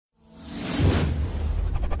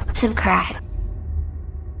Subcribe.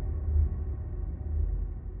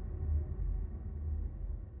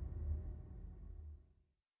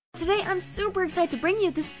 Today I'm super excited to bring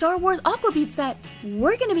you the Star Wars AquaBeads set.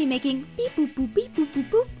 We're going to be making beep boop boop beep boop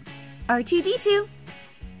boop boop R2-D2.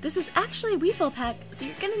 This is actually a refill pack, so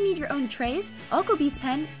you're going to need your own trays, AquaBeads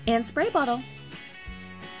pen, and spray bottle.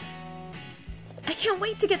 I can't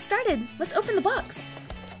wait to get started. Let's open the box.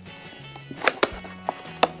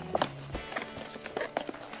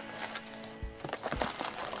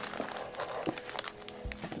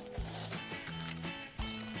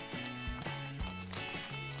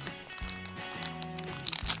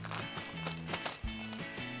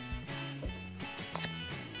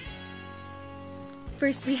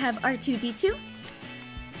 First we have R2-D2,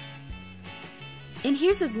 and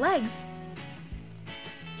here's his legs.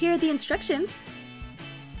 Here are the instructions,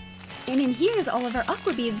 and in here is all of our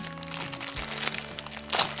AquaBeads.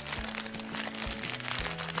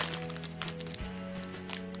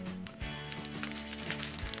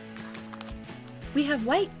 We have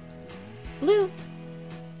white, blue,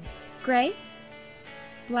 gray,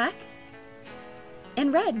 black,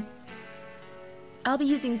 and red. I'll be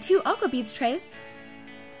using 2 AquaBeads trays,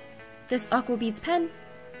 this AquaBeads pen,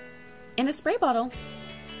 and a spray bottle.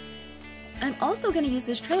 I'm also going to use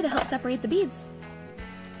this tray to help separate the beads.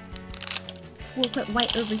 We'll put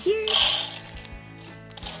white over here,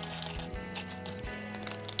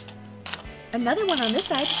 another one on this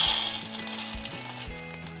side,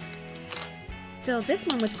 fill this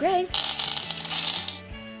one with gray,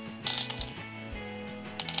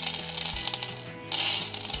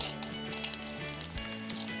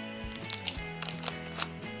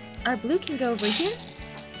 our blue can go over here.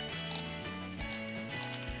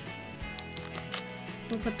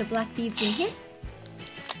 We'll put the black beads in here.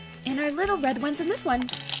 And our little red ones in this one.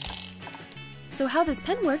 So how this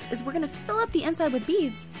pen works is we're going to fill up the inside with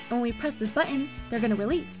beads. And when we press this button, they're going to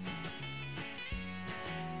release.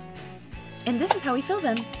 And this is how we fill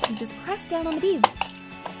them. You just press down on the beads.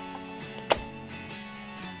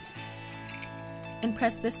 And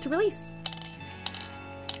press this to release.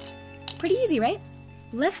 Pretty easy, right?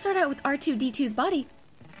 Let's start out with R2-D2's body.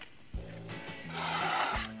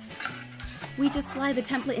 We just slide the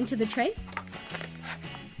template into the tray,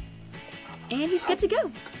 and he's good to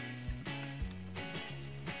go.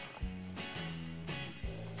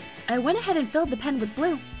 I went ahead and filled the pen with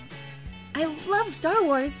blue. I love Star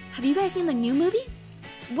Wars. Have you guys seen the new movie?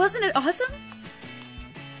 Wasn't it awesome?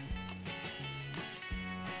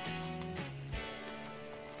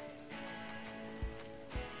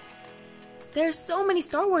 There's so many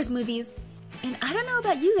Star Wars movies, and I don't know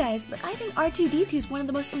about you guys, but I think R2-D2 is one of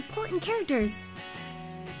the most important characters.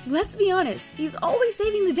 Let's be honest, he's always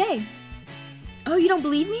saving the day. Oh, you don't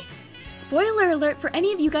believe me? Spoiler alert for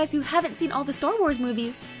any of you guys who haven't seen all the Star Wars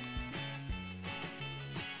movies.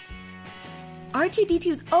 R2-D2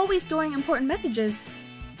 is always storing important messages.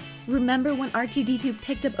 Remember when R2-D2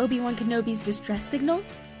 picked up Obi-Wan Kenobi's distress signal?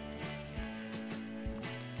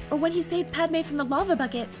 Or when he saved Padme from the lava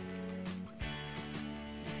bucket?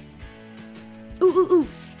 Ooh,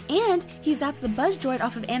 and he zaps the buzz droid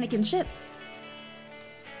off of Anakin's ship.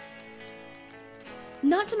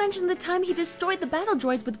 Not to mention the time he destroyed the battle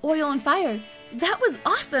droids with oil and fire. That was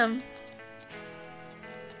awesome!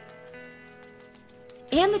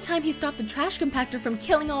 And the time he stopped the trash compactor from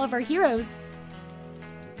killing all of our heroes.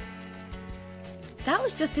 That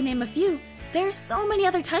was just to name a few. There are so many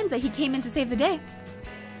other times that he came in to save the day.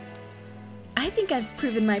 I think I've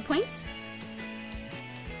proven my point.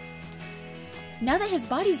 Now that his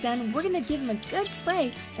body's done, we're going to give him a good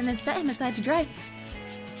spray and then set him aside to dry.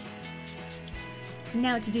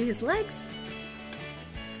 Now to do his legs.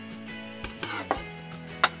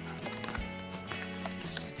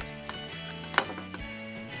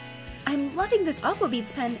 I'm loving this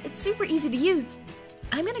AquaBeads pen. It's super easy to use.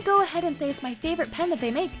 I'm going to go ahead and say it's my favorite pen that they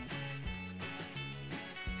make.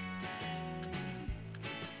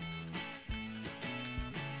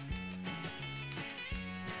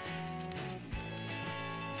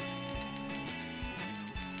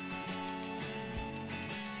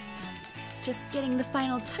 Just getting the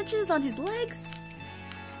final touches on his legs.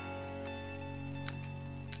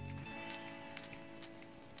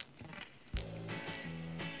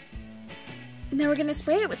 Now we're going to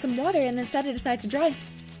spray it with some water and then set it aside to dry.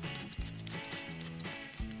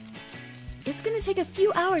 It's going to take a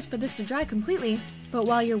few hours for this to dry completely, but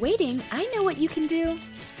while you're waiting, I know what you can do.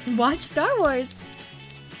 Watch Star Wars!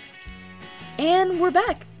 And we're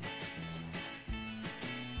back!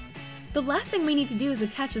 The last thing we need to do is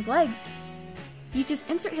attach his legs. You just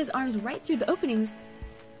insert his arms right through the openings.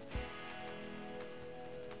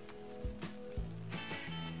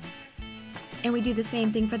 And we do the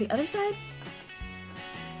same thing for the other side.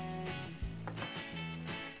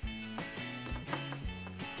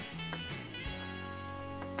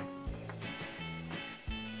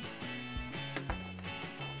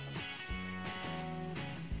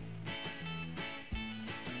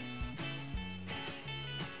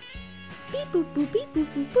 Beep boop boop beep boop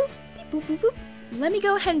boop boop beep boop boop boop. Let me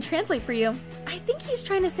go ahead and translate for you. I think he's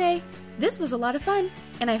trying to say, this was a lot of fun,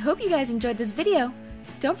 and I hope you guys enjoyed this video.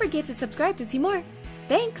 Don't forget to subscribe to see more.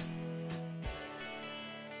 Thanks!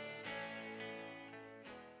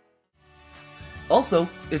 Also,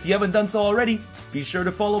 if you haven't done so already, be sure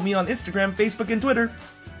to follow me on Instagram, Facebook, and Twitter.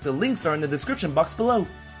 The links are in the description box below.